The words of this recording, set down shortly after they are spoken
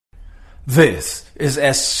This is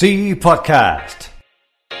SC Podcast.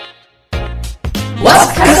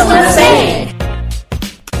 What's customer say?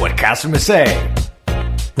 What customer say?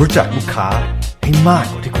 รู้จักลูกค้าให้มาก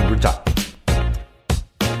กว่าที่คุณรู้จัก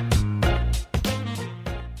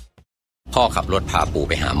พ่อขับรถพาปู่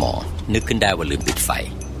ไปหาหมอนึกขึ้นได้ว่าลืมปิดไฟ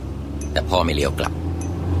แต่พ่อไม่เลี้ยวกลับ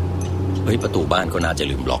ประตูบ้านก็น่าจะ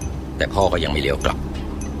ลืมล็อกแต่พ่อก็ยังไม่เลี้ยวกลับ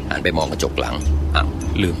หันไปมองกระจกหลัง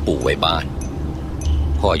ลืมปู่ไว้บ้าน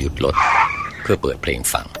พ่อหยุดรถเพื่อเปิดเพลง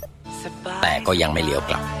ฟังแต่ก็ยังไม่เลี้ยว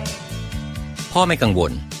กลับพ่อไม่กังว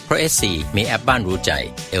ลเพราะ SC มีแอปบ้านรู้ใจ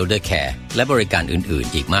Elder Care และบริการอื่น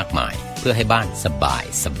ๆอีกมากมายเพื่อให้บ้านสบาย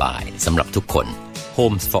สำหรับทุกคน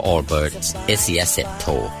Homes for all birds SC Asset โท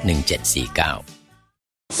ร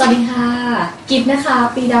1749สวัสดีค่ะกิฟต์นะคะ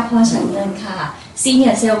ปีดาพรฉันเงินค่ะ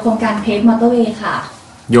Senior Sales โครงการ PAVE มอเตอร์เวย์ค่ะ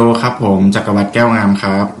โยครับผมจักรวรรดิแก้วงามค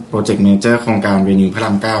รับ Project Manager โครงการเวนิวพระร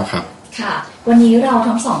าม9ครับค่ะวันนี้เรา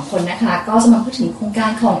ทั้งสองคนนะคะก็จะมาพูดถึงโครงกา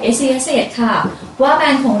รของ S-SLE ค่ะว่าแบร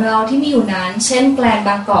นด์ของเราที่มีอยู่นั้นเช่น Grand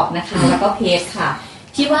Bangkok นะคะแล้วก็ PAVE ค่ะ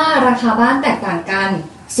ที่ว่าราคาบ้านแตกต่างกัน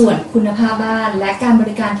ส่วนคุณภาพบ้านและการบ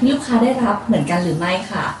ริการที่ลูกค้าได้รับเหมือนกันหรือไม่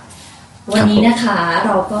ค่ะวันนี้นะคะเ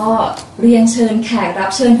ราก็เรียนเชิญแขกรั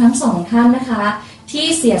บเชิญทั้งสองท่านนะคะที่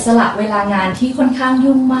เสียสละเวลางานที่ค่อนข้าง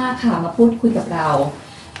ยุ่งมากค่ะมาพูดคุยกับเรา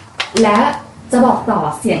และจะบอกต่อ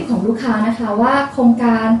เสียงของลูกค้านะคะว่าโครงก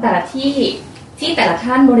ารแต่ละที่แต่ละ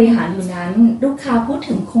ท่านบริหารอยู่นั้นลูกค้าพูด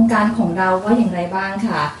ถึงโครงการของเราว่าอย่างไรบ้าง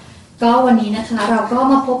ค่ะก็วันนี้นะคะเราก็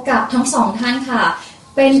มาพบกับทั้งสองท่านค่ะ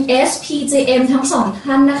เป็น SPGM ทั้งสอง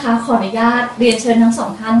ท่านนะคะขออนุญาตเรียนเชิญทั้งสอง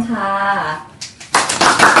ท่านค่ะ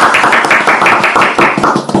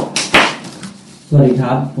สวัสดีค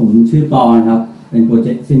รับผมชื่อปอนะครับเป็น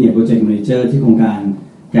Senior Project Manager ที่โครงการ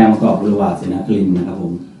แกรนด์บางกอกบูรวาดศรีนครินทร์นะครับผ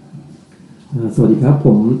มสวัสดีครับผ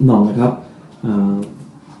มหน่องนะครับ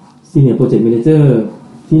Senior Project Manager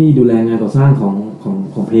ที่ดูแลงานก่อสร้าง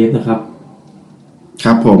ของเพจนะครับค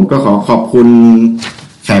รับผมก็ขอบคุณ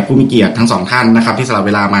แขกผู้มีเกียรติทั้งสองท่านนะครับที่สละเ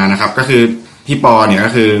วลามานะครับก็คือพี่ปอเนี่ยก็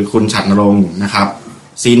คือคุณฉัตรณรงค์นะครับ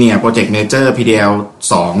Senior Project Manager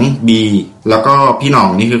PDL2B แล้วก็พี่หน่อง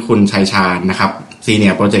นี่คือคุณชัยชาญนะครับ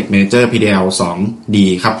Senior Project Manager PDL2D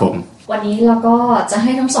ครับผมวันนี้เราก็จะใ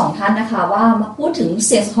ห้ทั้งสองท่านนะคะว่ามาพูดถึงเ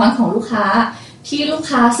สียงสะท้อนของลูกค้าที่ลูก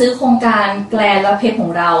ค้าซื้อโครงการแกลนและเพจขอ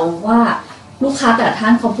งเราว่าลูกค้าแต่ละท่า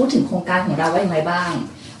นเขาพูดถึงโครงการของเราว่าอย่างไรบ้าง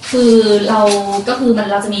คือเราจ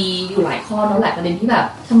ะมีอยู่หลายข้อเนาะหลายประเด็นที่แบบ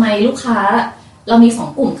ทำไมลูกค้าเรามี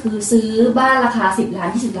2กลุ่มคือซื้อบ้านราคา10ล้าน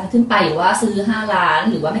20ล้านขึ้นไปหรือว่าซื้อ5ล้าน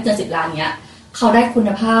หรือว่าไม่เกิน10ล้านเนี้ยเขาได้คุณ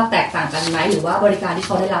ภาพแตกต่างกันไหมหรือว่าบริการที่เ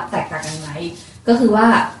ขาได้รับแตกต่างกันไหมก็คือว่า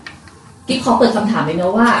กิ๊กขอเปิดคำถามเลยเนา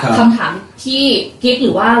ะว่าคำถามที่กิ๊กห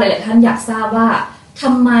รือว่าหลายๆท่านอยากทราบว่าท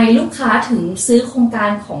ำไมลูกค้าถึงซื้อโครงการ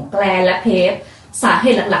ของแกลนและเพจสาเห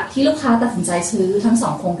ตุหลักๆที่ลูกค้าตัดสินใจซื้อทั้ง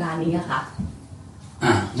2โครงการนี้นะคะ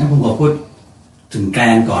งั้นผมขอพูดถึงแกล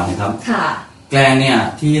นก่อนนะครับค่ะแกลนเนี่ย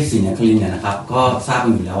ที่ศรีนครินทร์เนี่ยนะครับก็ทราบกั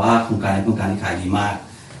นอยู่แล้วว่าโครงการที่ขายดีมาก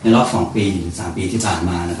ในรอบ2ปีหรือ3ปีที่ผ่าน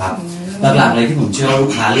มานะครับหลักๆเลยที่ผมเชื่อว่าลู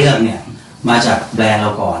กค้าเลือกเนี่ยมาจากแบรนด์เร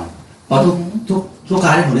าก่อนเพราะทุกลูกค้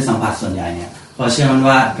าที่ผมได้สัมผัสส่วนใหญ่เนี่ยเขาเชื่อมัน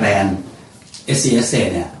ว่าแกรนด์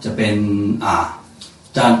S-SLE เนี่ยจะเ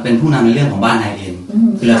ป็นผู้นำในเรื่องของบ้านไฮเอ็นด์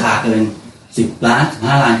คือราคาเกิน10ล้านถึง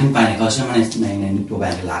5ล้านขึ้นไปเนี่ยเขาเชื่อมั่นในตัวแบร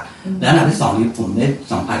นด์เป็นหลักและอันดับที่2ที่ผมได้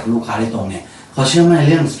สัมผัสกับลูกค้าได้ตรงเนี่ยเขาเชื่อมั่นใน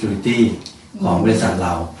เรื่อง security ของบริษัทเร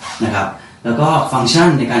านะครับแล้วก็ฟังก์ชัน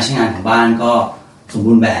ในการใช้งานของบ้านก็สม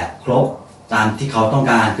บูรณ์แบบครบตามที่เขาต้อง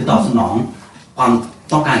การคือตอบสนองความ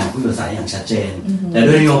ต้องการของผู้อยู่อาศัยอย่างชัดเจนแต่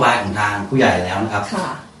ด้วยนโยบายของทางผู้ใหญ่แล้วนะครับ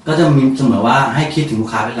ก็จะมีเสมอว่าให้คิดถึงลูก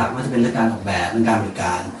ค้าเป็นหลักไม่ว่าจะเป็นเรื่องการออกแบบเรื่องการบริก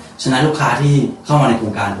ารฉะนั้นลูกค้าที่เข้ามาในโคร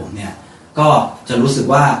งการผมเนี่ยก็จะรู้สึก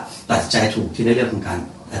ว่าตัดสินใจถูกที่ได้เลือกโครงการ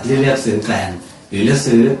ที่เลือกซื้อแกลนหรือเลือก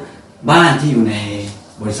ซื้อบ้านที่อยู่ใน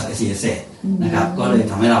บริษัท S-SLE นะครับก็เลย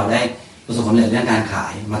ทำให้เราได้ประสบความสำเร็จเรื่องการขา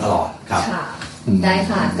ยมาตลอดครับได้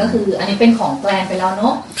ค่ะก็คืออันนี้เป็นของแกลนไปแล้วเนา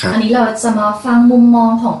ะอันนี้เราจะมาฟังมุมมอ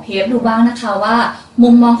งของเพจดูบ้างนะคะว่ามุ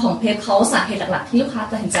มมองของเพจเขาสาเหตุหลักๆที่ลูกค้า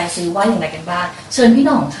ตัดสินใจซื้อว่าอย่างไรกันบ้างเชิญพี่ห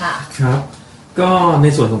น่องค่ะครับก็ใน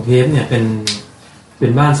ส่วนของเพจเนี่ยเป็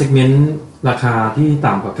นบ้านเซกเมนต์ราคาที่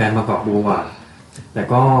ต่ำกว่าแกรนด์บางกอกบูรวาดแต่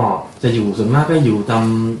ก็จะอยู่ส่วนมากก็อยู่ตาม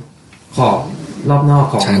ขอบรอบนอก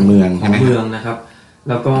ของเมืองนะครับ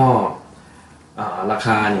แล้วก็ราค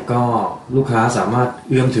าเนี่ยก็ลูกค้าสามารถ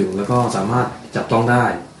เอื้อมถึงแล้วก็สามารถจับต้องได้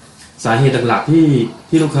สาเหตุหลักๆ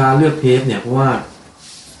ที่ลูกค้าเลือกเพจเนี่ยเพราะว่า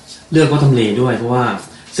เลือกเพราะทำเลด้วยเพราะว่า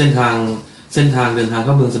เส้นทางเดินทางเ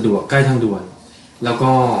ข้าเมืองสะดวกใกล้ทางด่วนแล้ว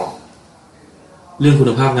ก็เรื่องคุ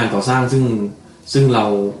ณภาพงานก่อสร้างซึ่งเรา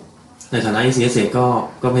ในฐานะ S-SLE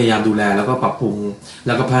ก็พยายามดูแลแล้วก็ปรับปรุงแ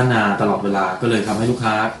ล้วก็พัฒนาตลอดเวลาก็เลยทำให้ลูก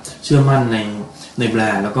ค้าเชื่อมั่นในแบร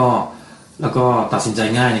นด์แล้วก็ แล้วก็ตัดสินใจ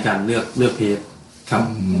ง่ายในการเลือกเพจครับ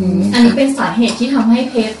อันนี้เป็นสาเหตุที่ทำให้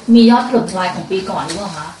เพจมียอดถล่มทลายของปีก่อนหรือเปล่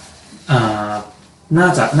าคะน่า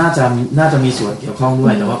จะมีส่วนเกี่ยวข้องด้ว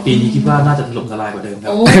ยแต่ว่าปีนี้คิดว่าน่าจะถล่มทลายกว่าเดิมครับ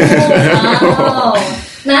โอ้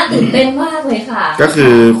น่าตื่นเต้นมากเลยค่ะก็คื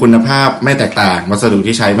อคุณภาพไม่แตกต่างวัสดุ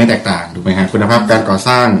ที่ใช้ไม่แตกต่างถูกไหมฮะคุณภาพการก่อส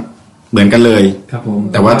ร้างเหมือนกันเลยครับผม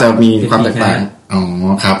แต่ว่าจะมีความแตกต่างอ๋อ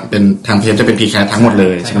ครับเป็นทางเพจจะเป็น PCAT ทั้งหมดเล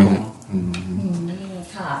ยใช่ไหมครับ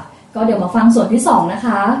ค่ะก็เดี๋ยวมาฟังส่วนที่2นะค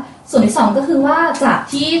ะส่วนที่2ก็คือว่าจาก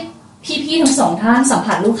ที่พี่ๆทั้งสองท่านสัม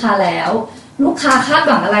ผัสลูกค้าแล้วลูกค้าคาดห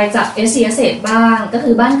วังอะไรจาก S-SLE บ้างก็คื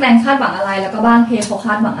อบ้านแกรนคาดหวังอะไรแล้วก็บ้านเพจเขาค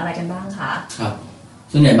าดหวังอะไรกันบ้างคะครับ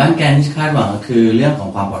ส่วนใหญ่บ้านแกรนที่คาดหวังก็คือเรื่องของ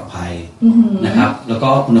ความปลอดภัยนะครับแล้วก็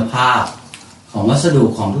คุณภาพของวัสดุ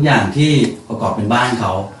ของทุกอย่างที่ประกอบเป็นบ้านเข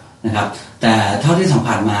านะครับแต่เท่าที่สัม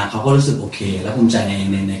ผัสมาเขาก็รู้สึกโอเคและภูมิใจ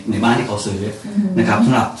ในบ้านที่เขาซื้อนะครับส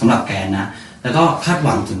ำหรับแกรนนะแล้วก็คาดห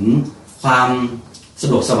วังถึงความสะ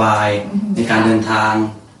ดวกสบายในการเดินทาง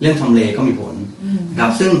เรื่องทำเลก็มีผลนะครั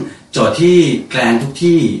บซึ่งโจทย์ที่แกรนทุก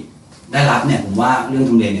ที่ได้รับเนี่ยผมว่าเรื่อง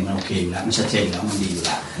ทำเลเนี่ยมันโอเคอยู่แล้วมันชัดเจนอยู่แล้วมันดีอยู่แ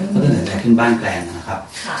ล้วก็ตั้งแต่ขึ้นบ้านแกรนนะครับ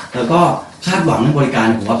แล้วก็คาดหวังในบริการ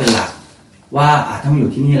ผมว่าเป็นหลักว่าถ้ามาอ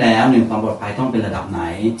ยู่ที่นี่แล้วเนี่ยความปลอดภัยต้องเป็นระดับไหน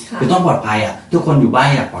คือต้องปลอดภัยทุกคนอยู่บ้าน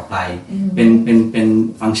อยากปลอดภัยเป็น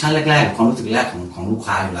ฟังก์ชันแรกๆความรู้สึกแรกของลูก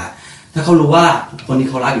ค้าอยู่แล้วถ้าเขารู้ว่าคนที่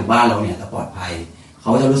เขารักอยู่บ้านเราเนี่ยจะปลอดภัยเข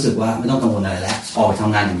าจะรู้สึกว่าไม่ต้องกังวลอะไรแล้วออกไปท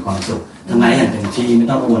ำงานอย่างมีความสุขทำงานอย่างเต็มที่ไม่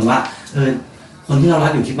ต้องกังวลว่าคนที่เรารั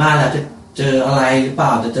กอยู่ที่บ้านแล้วจะเจออะไรหรือเปล่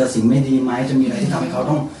าจะเจอสิ่งไม่ดีไหมจะมีอะไรที่ทำให้เขา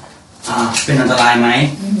ต้องเป็นอันตรายไหม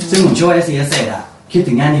ซึ่งผมเชื่อว่า S-SLE คิด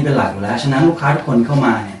ถึงแง่นี้เป็นหลักอยู่แล้วฉะนั้นลูกค้าทุกคนที่เข้าม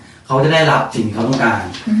าเนี่ยเขาจะได้รับสิ่งที่เขาต้องการ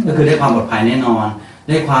ก็คือได้ความปลอดภัยแน่นอนไ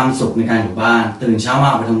ด้ความสุขในการอยู่บ้านตื่นเช้าม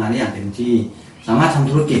าไปทำงานได้อย่างเต็มที่สามารถทำ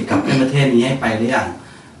ธุรกิจกับประเทศนี้ให้ไปได้อย่าง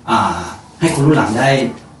ให้คนรุ่นหลังไ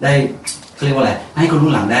ด้เขาเรียกว่าอะไรให้คนรุ่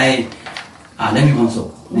นหลังได้มีความสุข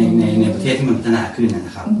ในประเทศที่มันพัฒนาขึ้นน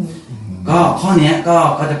ะครับก็ข้อนี้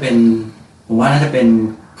ก็จะเป็นผมว่าน่าจะเป็น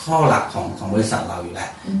ข้อหลักของบริษัทเราอยู่แล้ว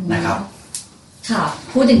นะครับค่ะ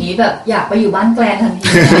พูดอย่างนี้แบบอยากไปอยู่บ้านแกรนทันที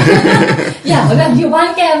อยากไปแบบอยู่บ้าน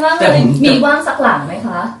แกรนมากเลยมีว่างสักหลังไหมค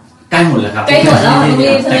ะใกล้หมดแล้วครับใกล้หมดแล้ว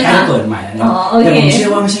แต่ใกล้เปิดใหม่แล้วแต่ผมเชื่อ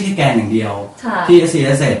ว่าไม่ใช่แค่แกรนอย่างเดียวที่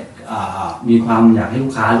S-SLE มีความอยากให้ลู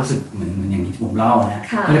กค้ารู้สึกเหมือนอย่างที่ผมเล่านะ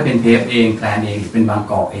ก็จะเป็นเพฟเองแกรนเองหรือเป็นบาง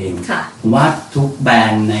กอกเองผมว่าทุกแบร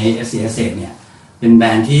นด์ใน S-SLE เนี่ยเป็นแบร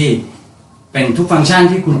นด์ที่เป็นทุกฟังก์ชัน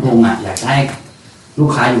ที่คุณพงษ์อยากให้ลูก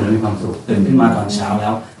ค้าอยู่แล้วมีความสุขตื่นขึ้นมาตอนเช้าแล้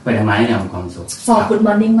วไปทำงานอย่างมีความสุขFor Good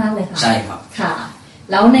Morning มากเลยค่ะใช่ครับค่ะ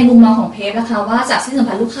แล้วในมุมมองของเพจนะคะว่าจากที่สัม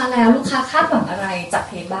ผัสลูกค้าแล้วลูกค้าคาดหวังอะไรจากเ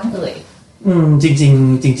พจบ้างเอ่ยจ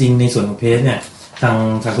ริงในส่วนของเพจเนี่ยทา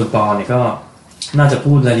งคุณปอเนี่ยก็น่าจะ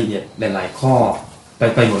พูดรายละเอียดหลายๆข้อ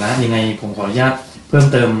ไปหมดแล้วยังไงผมขออนุญาตเพิ่ม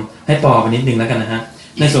เติมให้ปอไปนิดนึงแล้วกันนะฮะ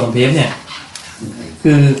ในส่วนของเพจเนี่ย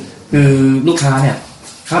คือลูกค้าเนี่ย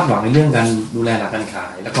คาดหวังในเรื่องการดูแลหลักการขา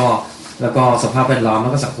ยแล้วก็สภาพแวดล้อมแล้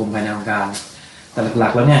วก็สังคมภายในองค์การแต่หลั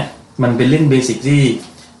กๆแล้วเนี่ยมันเป็นเรื่องเบสิก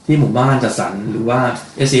ที่หมู่บ้านจัดสรรหรือว่า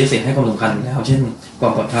S-SLE ให้ความสำคัญแล้วเช่นควา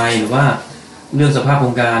มปลอดภัยหรือว่าเรื่องสภาพโคร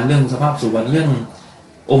งการเรื่องสภาพสวนเรื่อง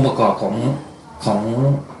องค์ประกอบของ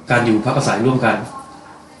การอยู่พักอาศัยร่วมกัน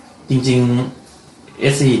จริง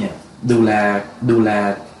ๆ SC เนี่ยดูแล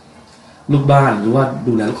ลูกบ้านหรือว่า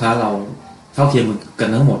ดูแลลูกค้าเราเท่าเทียมกัน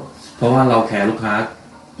ทั้งหมดเพราะว่าเราแคร์ลูกค้า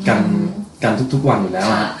กันทุกๆวันอยู่แล้ว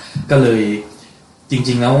นะก็เลยจ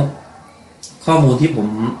ริงๆแล้วข้อมูลที่ผม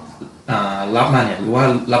รับมาเนี่ยหรือว่า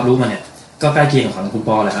รับรู้มาเนี่ยก็ใกล้เคียงกับของคุณป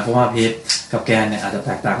อแหละครับเพราะว่าเพจกับแกนเนี่ยอาจจะแ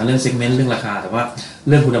ตกต่างกันเรื่องเซกเมนต์เรื่องราคาแต่ว่าเ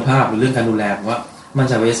รื่องคุณภาพหรือเรื่องการดูแลผมว่ามัน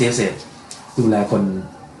จะ S-SLE ดูแลคน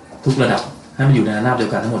ทุกระดับให้มันอยู่ในระดับเดีย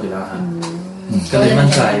วกันทั้งหมดอยู่แล้วครับก็เลยมั่น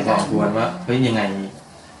ใจพอควรว่าเฮ้ยยังไง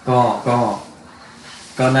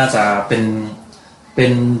ก็น่าจะเป็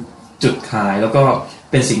นจุดขายแล้วก็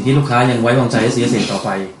เป็นสิ่งที่ลูกค้ายังไว้วางใจ S-SLE ต่อไป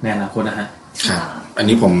ในอนาคตนะฮะครับอัน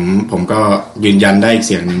นี้ผมก็ยืนยันได้อีกเ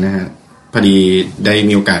สียงนึงนะฮะพอดีได้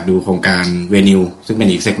มีโอกาสดูโครงการเวนิวซึ่งเป็น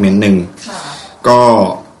อีกเซกเมนต์นึงก็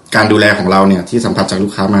การดูแลของเราเนี่ยที่สัมผัสจากลู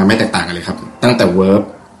กค้ามาไม่แตกต่างกันเลยครับตั้งแต่เวิร์บ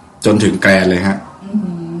จนถึงแกรนเลยฮะ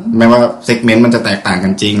แม้ว่าเซกเมนต์มันจะแตกต่างกั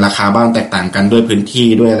นจริงราคาบ้านแตกต่างกันด้วยพื้นที่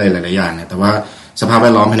ด้วยอะไรหลายๆอย่างเนี่ยแต่ว่าสภาพแว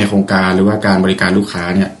ดล้อมภายในโครงการหรือว่าการบริการลูกค้า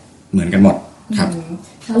เนี่ยเหมือนกันหมดครับ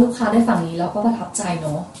ถ้าลูกค้าได้ฟังนี้เราก็ประทับใจเน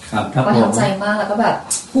าะครับประทับใจมากแล้วก็แบบ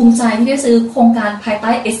ภูมิใจที่ได้ซื้อโครงการภายใ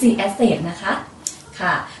ต้ S-SLE นะคะค่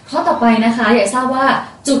ะข้อต่อไปนะคะอยากทราบว่า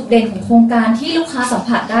จุดเด่นของโครงการที่ลูกค้าสัม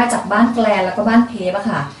ผัสได้จากบ้านแกรนแล้วก็บ้านเพฟอะ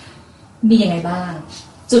ค่ะมียังไงบ้าง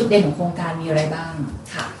จุดเด่นของโครงการมีอะไรบ้าง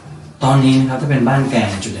ค่ะตอนนี้นะครับถ้าเป็นบ้านแกร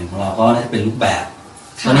นจุดเด่นของเราก็น่าจะเป็นรูปแบบ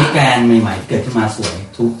ตอนนี้แกรนใหม่ๆเกิดขึ้นมาสวย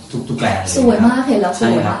ทุกแกรนเลยสวยมากเห็นแล้วสว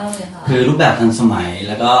ยมากเลยค่ะคือรูปแบบทันสมัย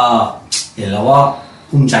แล้วก็ เห็นแล้วว่า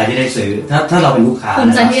ภูมิใจที่ได้ซื้อถ้าเราเป็นลูกค้าภู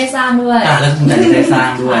มิใจที่ได้สร้างด้วยแล้วภูมิใจที่ได้สร้าง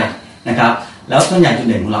ด้วยนะครับแล้วส่วนใหญ่จุด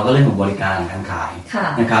เด่นของเราก็เรื่องของบริการการขาย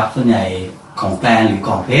นะครับส่วนใหญ่ของแบรนด์หรือข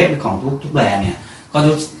องเพจหรือของทุกแบรนด์เนี่ย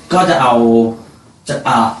ก็จะเอา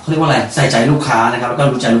เขาเรียกว่าอะไรใส่ใจลูกค้านะครับแล้วก็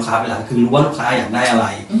รู้ใจลูกค้าเป็นหลักคือรู้ว่าลูกค้าอยากได้อะไร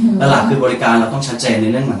และหลักคือบริการเราต้องชัดเจนใน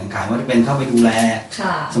เรื่องของการขายว่าจะเป็นเข้าไปดูแล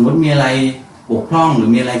สมมติมีอะไรบกพร่องหรือ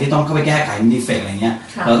มีอะไรที่ต้องเข้าไปแก้ไขมีดีเฟกต์อะไรเงี้ย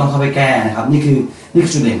เราต้องเข้าไปแก้นะครับนี่คือ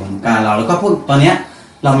จุดเด่นของการเราแล้วก็พวกตอนนี้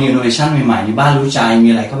เรามีอินโนเวชันใหม่ๆมีบ้านรู้ใจมี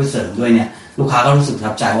อะไรเข้าไปเสริมด้วยเนี่ยลูกค้าก็รู้สึกประ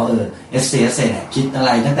ทับใจว่าS-SLE เนี่ยคิดอะไร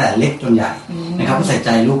ตั้งแต่เล็กจนใหญ่นะครับใส่ใจ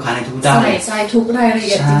ลูกค้าในทุกด้านใส่ใจทุกรายละเ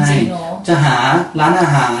อียดจริงๆเนาะจะหาร้านอา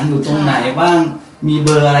หารอยู่ตรงไหนบ้างมีเบ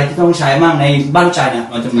อร์อะไรที่ต้องใช้บ้างในบ้านรู้ใจเนี่ย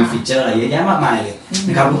มันจะมีฟีเจอร์อะไรเยอะแยะมากมายเลย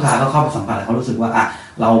นะครับลูกค้าก็เข้าไปสัมผัสเขารู้สึกว่า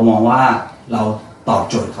เรามองว่าเราตอบ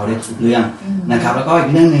โจทย์เขาได้ทุกเรื่องนะครับแล้วก็อี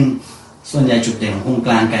กเรื่องนึงส่วนใหญ่จุดเด่นของโครงก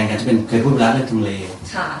ารแกนจะเป็นเคยพูดไปแล้วเรื่องทำเล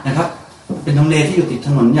นะครับเป็นทำเลที่อยู่ติดถ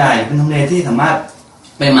นนใหญ่เป็นทำเลที่สามารถ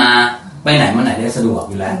ไปไหนมาไหนได้สะดวก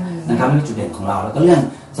อยู่แล้วนะครับนี่คือจุดเด่นของเราแล้วก็เรื่อง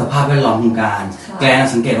สภาพแวดล้อมโครงการแกน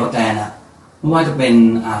สังเกตว่าแกนไม่ว่าจะเป็น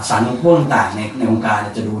สารลงโทษต่างๆในโครงการ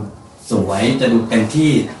จะดูสวยจะดูเต็ม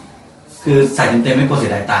ที่คือใส่เต็มไม่กลัวเสี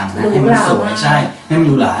ยดายตังค์นะให้มันสวยใช่ให้มัน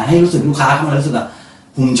ดูหราให้รู้สึกลูกค้าเข้ามารู้สึกแบบ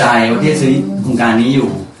ภูมิใจว่าที่ซื้อโครงการนี้อยู่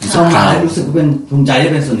เข้ามาให้รู้สึกว่าเป็นภูมิใจ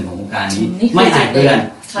ที่เป็นส่วนหนึ่งของโครงการนี้ไม่อายเพื่อน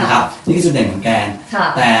นะครับนี่คือจุดเด่นของแกน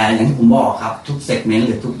แต่อย่างที่ผมบอกครับทุกเซกเมนต์ห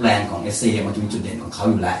รือทุกแบรนด์ของ SC มันจะมีจุดเด่นของเขา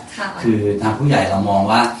อยู่แล้วคือทางผู้ใหญ่เรามอง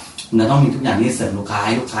ว่ามันต้องมีทุกอย่างที่เสริมลูกค้าใ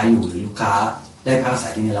ห้ลูกค้าอยู่หรือลูกค้าได้พักอาศั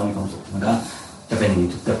ยที่นี่เรามีความสุขมันก็จะเป็น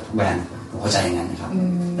ทุกแบรนด์ผมเข้าใจอย่างนั้นนะครับ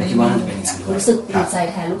แต่คิดว่าน่าจะเป็นอย่างนั้นด้วยรู้สึกดีใจ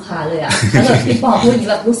แทนลูกค้าเลยถ้าเกิดพี่ปอพูดอย่างนี้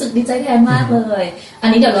แบบรู้สึกดีใจแทนมากเลยอัน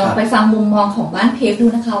นี้เดี๋ยวเราไปฟังมุมมองของบ้านเพฟดู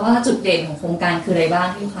นะคะว่าจุดเด่นของโครงการคืออะไรบ้าง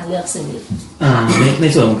ที่ลูกค้าเลือกซื้อใน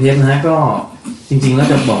ส่วนของเพฟนะฮะก็จริงๆแล้ว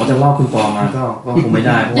จะบอกว่าจะลอกคุณปอมาก็คงไม่ไ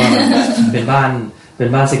ด้เพราะว่าเป็นบ้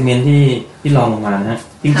านเซกเมนต์ที่ลองลงมานะฮะ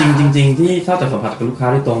จริงที่เท่าแต่สัมผัสกับลูกค้า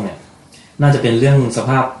ได้ตรงเนี่ยน่าจะเป็นเรื่องสภ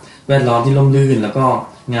าพแวดล้อมที่ร่มรื่นแล้วก็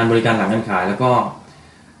งานบริการหลังการขายแล้ว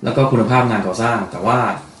ก็คุณภาพงานก่อสร้างแต่ว่า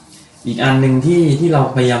อีกอันนึงที่เรา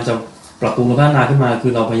พยายามจะปรับปรุงและพัฒนาขึ้นมาคื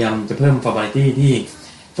อเราพยายามจะเพิ่ม variety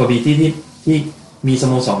ที่มีส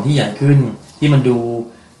โมสรที่ใหญ่ขึ้นที่มัน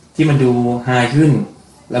ดูไฮขึ้น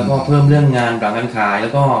แล้วก็เพิ่มเรื่องงานหลังการขายแล้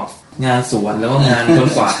วก็งานสวนแล้วก็งานค้น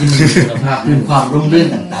กวาดที่มีคุณภาพขึ้นความร่มรื่น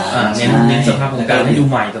ต่างๆเน้นสภาพของการให้ดู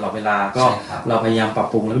ใหม่ตลอดเวลาก็เราพยายามปรับ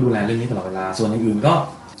ปรุงแล้วก็ดูแลเรื่องนี้ตลอดเวลาส่วนอื่นๆก็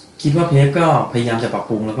คิดว่าเพฟก็พยายามจะปรับ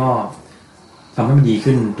ปรุงแล้วก็ทำให้มันดี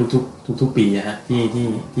ขึ้นทุกปีนะฮะ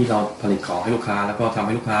ที่เราผลิตของให้ลูกค้าแล้วก็ทำใ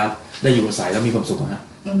ห้ลูกค้าได้อยู่อาศัยแล้วมีความสุขนะ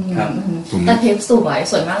ครับแต่เพฟสว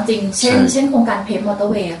ยมากจริงเช่นโครงการเพฟมอเตอ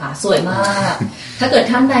ร์เวย์ค่ะสวยมากถ้าเกิด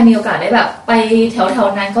ท่านใดมีโอกาสได้แบบไปแถว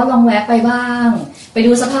นั้นก็ลองแวะไปบ้างไป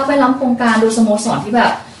ดูสภาพแวดล้อมโครงการดูสโมสรที่แบ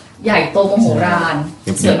บใหญ่โตมโหฬาร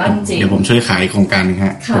สวยมากจริงเดี๋ยวผมช่วยขายโครงการนึงฮ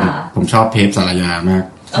ะผมชอบเพฟสารยามาก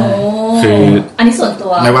คืออันนี้ส่วนตั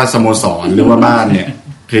วไม่ว่าสโมสรหรือว่าบ้านเนี่ย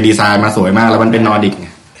คือดีไซน์มาสวยมากแล้วมันเป็นนอร์ดิกไง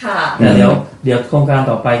ค่ะเดี๋ยวโครงการ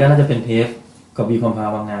ต่อไปก็น่าจะเป็นเพฟกับบีคอมพา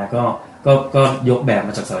บางนาก็ยกแบบม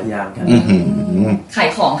าจากสารยามกันขาย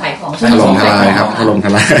ของถล่มทลายครับถล่มท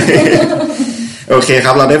ลายโอเคค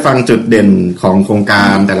รับเราได้ฟังจุดเด่นของโครงกา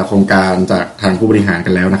รแต่ละโครงการจากทางผู้บริหารกั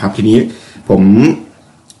นแล้วนะครับทีนี้ผม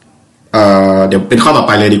เดี๋ยวเป็นข้อต่อไ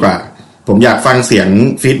ปเลยดีกว่าผมอยากฟังเสียง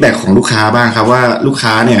ฟีดแบ็กของลูกค้าบ้างครับว่าลูก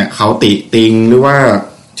ค้าเนี่ยเขาติติงหรือว่า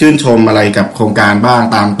ชื่นชมอะไรกับโครงการบ้าง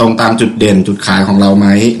ตามจุดเด่นจุดขายของเราไหม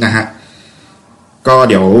นะฮะก็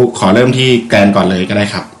เดี๋ยวขอเริ่มที่แกรนก่อนเลยก็ได้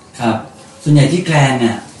ครับครับส่วนใหญ่ที่แกรนเ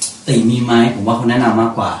นี่ยติมีไหมผมว่าเขาแนะนำมา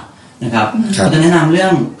กกว่านะครับเขาจะแนะนำเรื่อ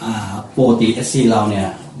งปกติ SC เราเนี่ย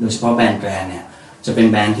โดยเฉพาะแบรนด์แกรนเนี่ยจะเป็น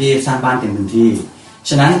แบรนด์ที่สร้างบ้านเต็มพื้นที่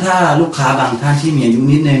ฉะนั้นถ้าลูกค้าบางท่านที่มีอายุ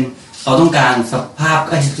นิดนึงเขาต้องการสภาพ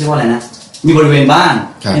ก็เรียกว่าอะไรนะมีบริเวณบ้าน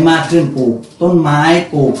ให้มากขึ้นปลูกต้นไม้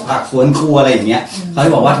ปลูกผักสวนครัวอะไรอย่างเงี้ยเขาจ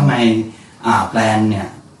ะบอกว่าทำไมแปลนเนี่ย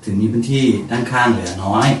ถึงมีพื้นที่ด้านข้างเหลือ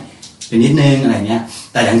น้อยเป็นนิดนึงอะไรเงี้ย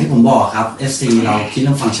แต่อย่างที่ผมบอกครับ SC เราคิดเ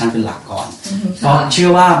รื่องฟังก์ชันเป็นหลักก่อนเพราะเชื่อ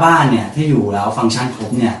ว่าบ้านเนี่ยที่อยู่แล้วฟังก์ชันคร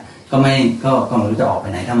บเนี่ยก็ไม่รู้จะออกไป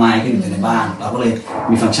ไหนทำไมก็อยู่ในบ้านเราก็เลย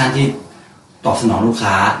มีฟังก์ชันที่ตอบสนองลูก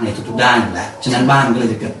ค้าในทุกๆด้านอยู่แล้วฉะนั้นบ้านมันก็เล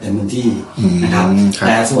ยจะเกิดเต็มพื้นที่นะครับแ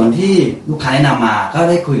ต่ส่วนที่ลูกค้าแนะนำมาก็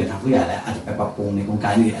ได้คุยกับทางผู้ใหญ่แล้วอาจจะไปปรับปรุงในโครงกา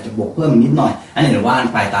รอื่นอาจจะบวกเพิ่มนิดหน่อยอันนี้เดี๋ยวว่า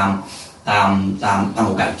ไปตาม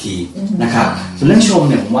โอกาสอีกทีนะครับส่วนเรื่องชม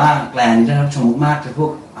เนี่ยผมว่าแกรนด์ได้รับชมมากๆจากพว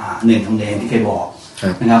ก1ทำเลที่เคยบอก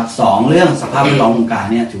นะครับ2เรื่องสภาพแวดล้อมโครงการ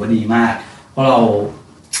เนี่ยถือว่าดีมากเพราะเรา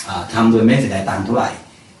ทำโดยไม่เสียดายตังค์เท่าไหร่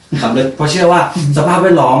นะครับเพราะเชื่อว่าสภาพแว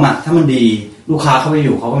ดล้อมถ้ามันดีลูกค้าเข้าไปอ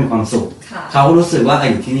ยู่เขาก็มีความสุขเขาก็รู้สึกว่า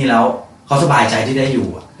อยู่ที่นี่แล้วเขาสบายใจที่ได้อยู่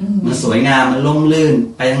มันสวยงามมันร่มรื่น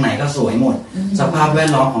ไปทางไหนก็สวยหมดสภาพแวด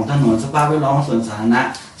ล้อมของถนนสภาพแวดล้อมของสวนสาธารณะ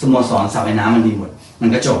สโมสรสระว่ายน้ำมันดีหมดมัน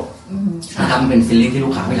ก็จบนะครับมันเป็นฟีลลิ่งที่ลู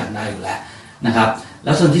กค้าก็อยากได้อยู่แล้วนะครับแ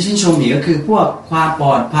ล้วส่วนที่ชื่นชมอีกก็คือพวกความปล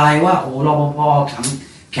อดภัยว่าโอ้รปภ.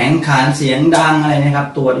แข็งขันเสียงดังอะไรนะครับ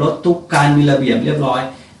ตรวจรถทุกการมีระเบียบเรียบร้อย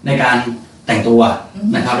ในการแต่งตัว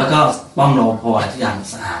นะครับแล้วก็ป้อมรปภ.ทุกอย่าง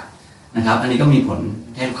สะอาดนะครับอันนี้ก็มีผล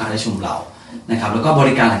ให้ลูกค้าได้ชมเรานะครับแล้วก็บ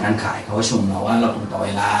ริการหลังการขายเขาก็ชมเราว่าเราตรงต่อเว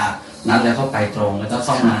ลานัดแล้วเข้าไปตรงแล้วก็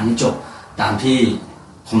ซ่อมงานให้จบตามที่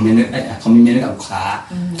คอมมิชเมนต์กับลูกค้า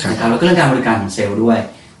นะครับแล้วก็เรื่องการบริการของเซลล์ด้วย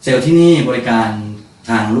เซลล์ที่นี่บริการ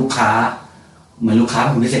ทางลูกค้าเหมือนลูกค้าเ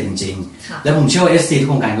ป็นพิเศษจริงๆแล้วผมเชื่อว่า SC ทุก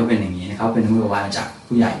โครงการก็เป็นอย่างนี้นะครับเป็นนโยบายมาจาก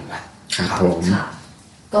ผู้ใหญ่อยู่แล้วครับผม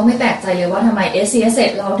ก็ไม่แปลกใจเลยว่าทำไม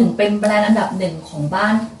S-SLE เราถึงเป็นแบรนด์อันดับหนึ่งของบ้า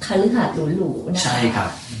นคฤหาสน์หรูๆนะคะใช่ครับ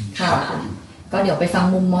ค่ะก็เดี๋ยวไปฟัง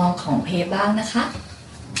มุมมองของเพฟบ้างนะคะ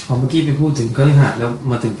เมื่อกี้ไปพูดถึงคฤหาสน์แล้ว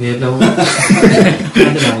มาถึงเพฟแล้วน่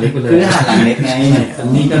าจะหลังเล็กไปเลยคฤหาสน์หลังเล็กไงอัน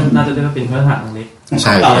นี้ก็น่าจะเรียกว่าเป็นคฤหาสน์หลังเล็กใ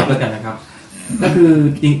ช่แล้วกันนะครับก็คือ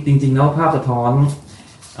จริงๆแล้วภาพสะท้อน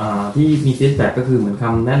ที่มีฟีดแบ็กก็คือเหมือนค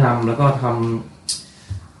ำแนะนำแล้วก็ทำ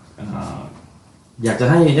อยากจะ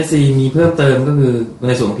ให้ SC มีเพิ่มเติมก็คือใ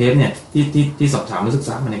นส่วนของเพฟเนี่ยที่สอบถามและศึกษ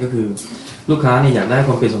ามาเนี่ยก็คือลูกค้าเนี่ยอยากได้ค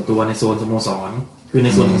วามเป็นส่วนตัวในโซนสโมสรคือใน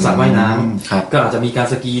ส่วนของสระว่ายน้ำก็อาจจะมีการ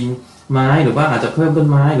สกรีนไม้หรือว่าอาจจะเพิ่มต้น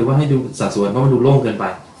ไม้หรือว่าให้ดูสัดส่วนเพราะมันดูโล่งเกินไป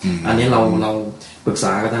อันนี้เราปรึกษ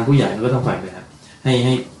ากับทางผู้ใหญ่แล้วก็ต้องฝ่ายบริหาร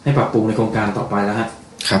ให้ปรับปรุงในโครงการต่อไปแล้วฮะ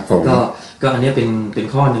ครับผมก็อันนี้เป็น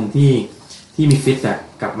ข้อหนึ่งที่มีฟีดแบ็ก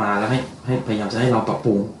กลับมาแล้วให้พยายามจะให้เราปรับป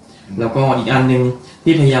รุงแล้วก็อีกอันนึง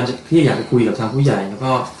ที่พยายามที่อยากจะคุยกับทางผู้ใหญ่แล้ว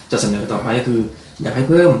ก็จะเสนอต่อไปก็คืออยากให้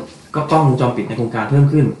เพิ่มก็กล้องวงจรปิดในโครงการเพิ่ม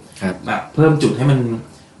ขึ้นแบบเพิ่มจุดให้มัน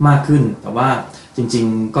มากขึ้นแต่ว่าจริง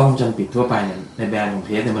ๆกล้องวงจรปิดทั่วไปเนี่ยในแบรนด์ของเพ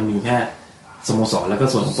จเนี่ยมันมีแค่สโมสรแล้วก็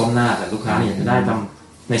ส่วนของป้อมหน้าแต่ลูกค้าเนี่ยอยากจะได้ท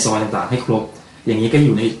ำในซอยต่างๆให้ครบอย่างนี้ก็อ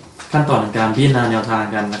ยู่ในขั้นตอนการพิจารณาแนวทาง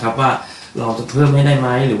กันนะครับว่าเราจะเพิ่มให้ได้ไหม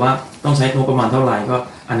หรือว่าต้องใช้งบประมาณเท่าไหร่ก็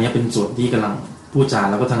อันนี้เป็นส่วนที่กำลังพูดจา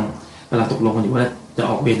แล้วก็ทางกำลังตกลงกันอยู่ว่าจะ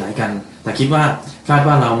ออกเวรไหนกันแต่คิดว่าคาด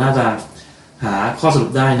ว่าเราน่าจะหาข้อสรุ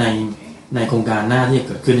ปได้ในโครงการหน้าที่จะเ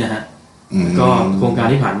กิดขึ้นเนี่ยฮะก็โครงการ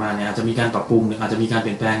ที่ผ่านมาเนี่ยอาจจะมีการปรับปรุงหรืออาจจะมีการเป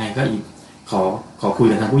ลี่ยนแปลงไงก็อีกขอคุย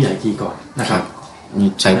กับทางผู้ใหญ่ทีก่อนนะครับมี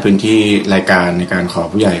ใช้พื้นที่รายการในการขอ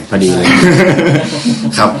ผู้ใหญ่พอดีเลย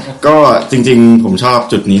ครับก็จริงๆผมชอบ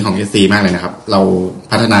จุดนี้ของ SC มากเลยนะครับเรา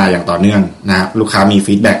พัฒนาอย่างต่อเนื่องนะครับลูกค้ามี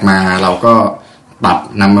ฟีดแบ็กมาเราก็ปรับ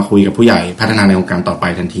นำมาคุยกับผู้ใหญ่พัฒนาในโครงการต่อไป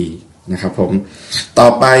ทันทีนะครับผมต่อ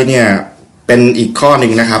ไปเนี่ยเป็นอีกข้อหนึ่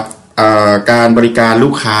งนะครับการบริการลู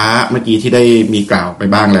กค้าเมื่อกี้ที่ได้มีกล่าวไป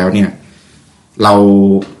บ้างแล้วเนี่ยเร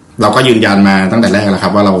าก็ยืนยันมาตั้งแต่แรกแล้วครั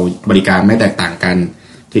บว่าเราบริการไม่แตกต่างกัน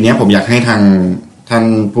ทีนี้ผมอยากให้ท่าน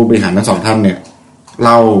ผู้บริหารทั้งสองท่านเนี่ยเ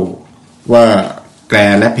ล่าว่าแกร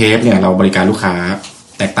และเพฟเนี่ยเราบริการลูกค้า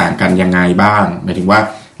แตกต่างกันยังไงบ้างหมายถึงว่า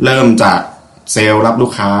เริ่มจากเซลล์รับลู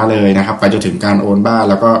กค้าเลยนะครับไปจนถึงการโอนบ้าน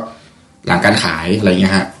แล้วก็หลังการขายอะไรเงี้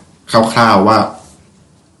ยฮะคร่าวๆว่า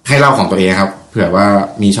ให้เล่าของตัวเองครับเผื่อว่า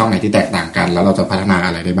มีช่องไหนที่แตกต่างกันแล้วเราจะพัฒนาอ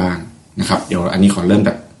ะไรได้บ้างนะครับเดี๋ยวอันนี้ขอเริ่มจ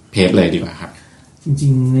ากเพฟเลยดีกว่าครับจริ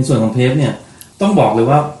งๆในส่วนของเพฟเนี่ยต้องบอกเลย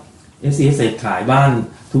ว่า S-SLE ขายบ้าน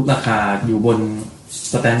ทุกราคาอยู่บน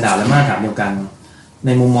สแตนดาร์ดและมาตรฐานเดียวกันใน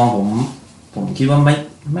มุมมองผมคิดว่า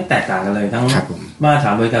ไม่แตกต่างกันเลยทั้งมาตรฐา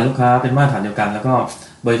นบริการลูกค้าเป็นมาตรฐานเดียวกันแล้วก็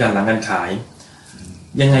บริการหลังการขาย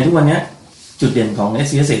ยังไงทุกวันนี้จุดเด่นของ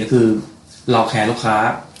S-SLE ก็คือเราแคร์ลูกค้า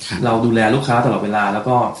เราดูแลลูกค้าตลอดเวลาแล้ว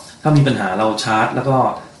ก็ถ้ามีปัญหาเราชาร์จแล้วก็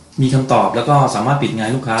มีคำตอบแล้วก็สามารถปิดงาน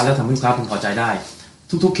ลูกค้าแล้วทำให้ลูกค้าพึงพอใจได้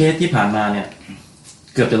ทุกๆเคสที่ผ่านมาเนี่ย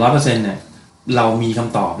เกือบจะ 100% เนี่ยเรามีค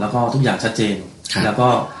ำตอบแล้วก็ทุกอย่างชัดเจนแล้วก็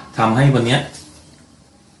ทำให้วันนี้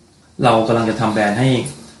เรากำลังจะทำแบรนด์ให้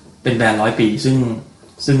เป็นแบรนด์100 ปี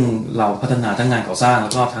ซึ่งเราพัฒนาทั้งงานก่อสร้างแล้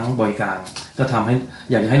วก็ทั้งบริการก็ทำให้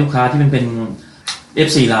อยากจะให้ลูกค้าที่เป็น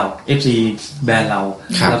FC เรา FC แบรนด์เรา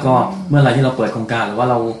แล้วก็เมื่อไรที่เราเปิดโครงการหรือว่า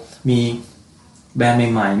เรามีแบรนด์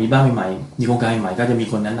ใหม่ๆมีบ้านใหม่ๆมีโครงการใหม่ๆก็จะมี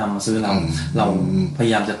คนแนะนำมาซื้อเราพย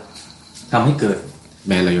ายามจะทำให้เกิดแ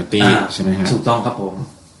บรนด์ loyalty ใช่ไหมครับถูกต้องครับผม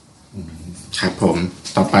ครับผม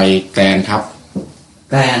ต่อไปแกรนครับ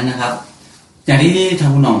แบรนด์นะครับอย่างที่ทา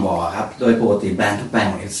งคุณหน่องบอกครับโดยปกติแบรนด์ทุกแบรน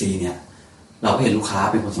ด์ของ FC เนี่ยเราก็เห็นลูกค้า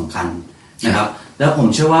เป็นคนสำคัญนะครับแล้วผม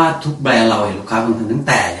เชื่อว่าทุกแบรนด์เราเห็นลูกค้าเป็นคนตั้ง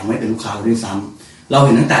แต่ยังไม่เป็นลูกค้าด้วยซ้ำเราเ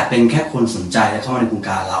ห็นตั้งแต่เป็นแค่คนสนใจและเข้ามาในโครง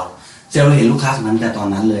การเราเห็นลูกค้าสำคัญแต่ตอน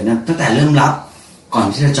นั้นเลยนะตั้งแต่เริ่มรับก่อน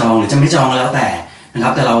ที่จะจองหรือจะไม่จองแล้วแต่นะครั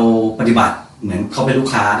บแต่เราปฏิบัติเหมือนเขาเป็นลูก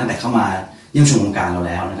ค้าตั้งแต่เข้ามาเยี่ยมชมโครงการเรา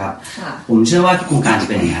แล้วนะครับผมเชื่อว่าทุกโครงการจะ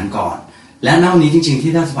เป็นอย่างนั้นก่อนและณวันนี้จริงๆ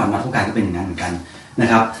ที่ท่านสวัสดิ์มาทุกการก็เป็นอย่างนั้นเหมือนกันนะ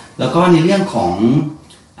ครับ แล้วก็ในเรื่องของ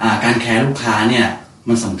การแคร์ลูกค้าเนี่ย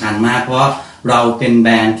มันสำคัญมากเพราะ เราเป็นแบ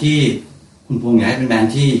รนด์ที่คุณพงษ์อยากให้เป็นแบรน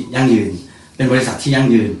ด์ที่ยั่งยืนเป็นบริษัทที่ยั่ง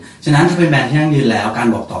ยืนฉะนั้นถ้าเป็นแบรนด์ที่ยั่งยืนแล้วการ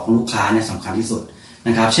บอกต่อของลูกค้าเนี่ยสำคัญที่สุดน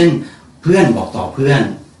ะครับเช่นเพื่อนบอกต่อเพื่อน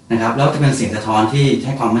นะครับแล้วจะเป็นเสียงสะท้อนที่ใ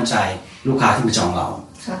ห้ความมั่นใจลูกค้าที่มาจองเรา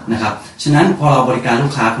นะครับฉะนั้นพอเราบริการลู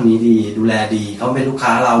กค้าคนนี้ดีดูแลดีเขาเป็นลูกค้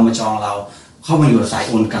าเรามาจองเราเข้ามาอยู่สายโ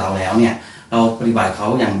อนกับเราแล้วเนี่ยเราปฏิบัติเขา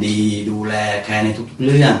อย่างดีดูแลแคร์ในทุกๆเ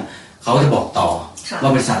รื่องเขาจะบอกต่อว่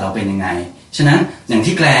าบริษัทเราเป็นยังไงฉะนั้นอย่าง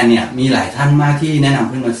ที่แกรนเนี่ยมีหลายท่านมากที่แนะนำ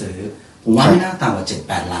เพื่อนมาซื้อผมว่าไม่น่าต่ำกว่า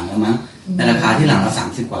 7-8 หลังแล้วมั้งในราคาที่หลังละ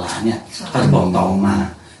30 กว่าล้านเนี่ยเขาจะบอกต่อมา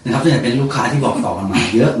นะครับส่วนใหญ่เป็นลูกค้าที่บอกต่อกันมา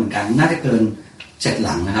เยอะเหมือนกันน่าจะเกิน7 ห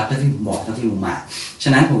ลังนะครับถ้าที่บอกเท่าที่รู้มาฉ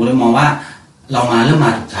ะนั้นผมก็เลยมองว่าเราเริ่มม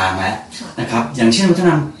าถูกทางแล้วนะครับอย่างเช่น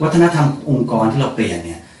วัฒนธรรมองค์กรที่เราเปลี่ยนเ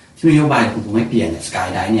นี่ยที่นโยบายของผมไม่เปลี่ยนเนี่ยสกาย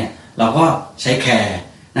ไดเนี่ยเราก็ใช้แคร์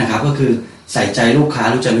นะครับก็คือใส่ใจลูกค้า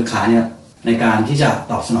รู้ใจลูกค้าเนี่ยในการที่จะ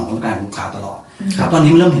ตอบสนองความต้องการของลูกค้าตลอดครับตอน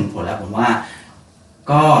นี้มันเริ่มเห็นผลแล้วผมว่า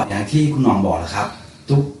ก็อย่างที่คุณหน่องบอกแหละครับ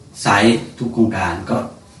ทุกไซต์ทุกโครงการ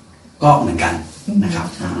ก็เหมือนกันนะครับ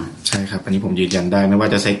ใช่ครับอันนี้ผมยืนยันได้ไม่ว่า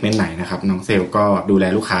จะเซกเมนต์ไหนนะครับน้องเซลก็ดูแล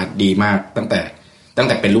ลูกค้าดีมากตั้งแต่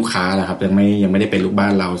เป็นลูกค้าแหละครับยังไม่ได้เป็นลูกบ้า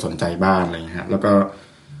นเราสนใจบ้านอะไรอย่างเงี้ยครับแล้วก็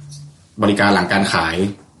บริการหลังการขาย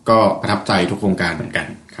ก็ประทับใจทุกโครงการเหมือนกัน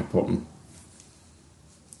ครับผม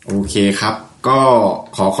โอเคครับก็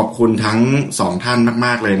ขอบคุณทั้ง2ท่านม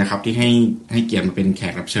ากๆเลยนะครับที่ให้เกียรติมาเป็นแข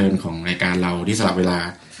กรับเชิญของรายการเราที่สละเวลา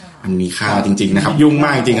อันมีค่าจริงๆนะครับยุ่งม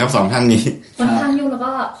ากจริงครับ2ท่านนี้ค่อนข้างยุ่งแล้ว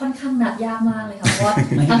ก็ค่อนข้างหนักยากมากเลยค่ะเพราะว่า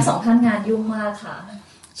ทั้ง2ท่านงานยุ่งมากค่ะ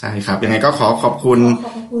ใช่ครับยังไงก็ขอบคุณ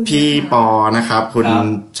พี่ปอนะครับคุณ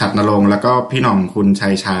ฉัตรณรงค์แล้วก็พี่หน่องคุณชั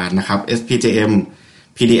ยชาญนะครับ SPJM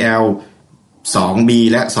PDL2B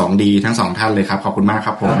และ 2D ทั้ง2ท่านเลยครับขอบคุณมากค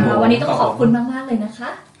รับผมวันนี้ต้องขอบคุณมากๆเลยนะคะ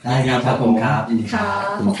ได้ครับผมครับยินดีครั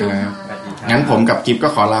บขอบคุณค่ะงั้นผมกับกิฟก็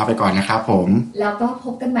ขอลาไปก่อนนะครับผมแล้วก็พ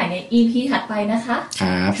บกันใหม่ใน EP ถัดไปนะคะค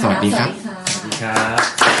รับสวัสดีครับสวัสดีครับ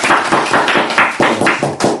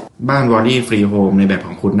บ้านวอลลี่ฟรีโฮมในแบบข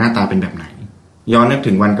องคุณหน้าตาเป็นแบบไหนย้อนนึก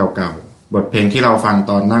ถึงวันเก่าๆบทเพลงที่เราฟัง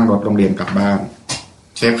ตอนนั่งรถโรงเรียนกลับบ้าน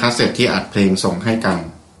เทปคาสเซ็ตที่อัดเพลงส่งให้กัน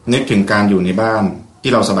นึกถึงการอยู่ในบ้าน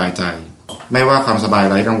ที่เราสบายใจไม่ว่าความสบาย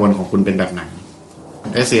ไร้กังวลของคุณเป็นแบบไหน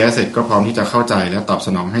S-SLE ก็พร้อมที่จะเข้าใจและตอบส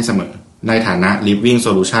นองให้เสมอในฐานะ Living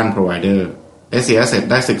Solution Provider S-SLE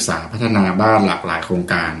ได้ศึกษาพัฒนาบ้านหลากหลายโครง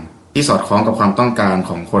การที่สอดคล้องกับความต้องการ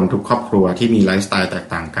ของคนทุกครอบครัวที่มีไลฟ์สไตล์แตก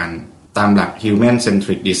ต่างกันตามหลัก Human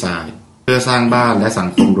Centric Design เพื่อสร้างบ้านและสัง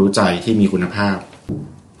คมรู้ใจที่มีคุณภาพ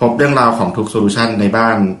พบเรื่องราวของทุกโซลูชันในบ้า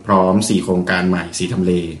นพร้อม4โครงการใหม่4ทำเ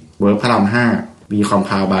ลเวิร์คพระราม5 B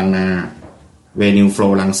Compound บางนา Venue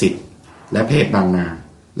Flow รังสิตและเพจบางนา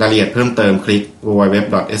รายละเอียดเพิ่มเติมคลิก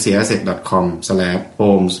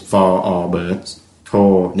www.scasset.com/homes-for-all-birds โทร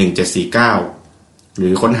 1749 หรื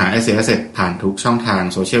อค้นหา S-SLE ผ่านทุกช่องทาง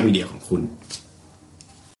โซเชียลมีเดียของคุณ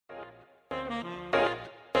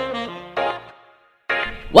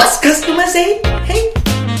What's customer say? Hey.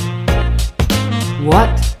 What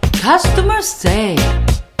customer say?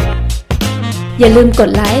 อย่าลืมกด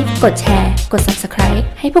ไลค์ กดแชร์ กด Subscribe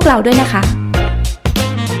ให้พวกเราด้วยนะคะ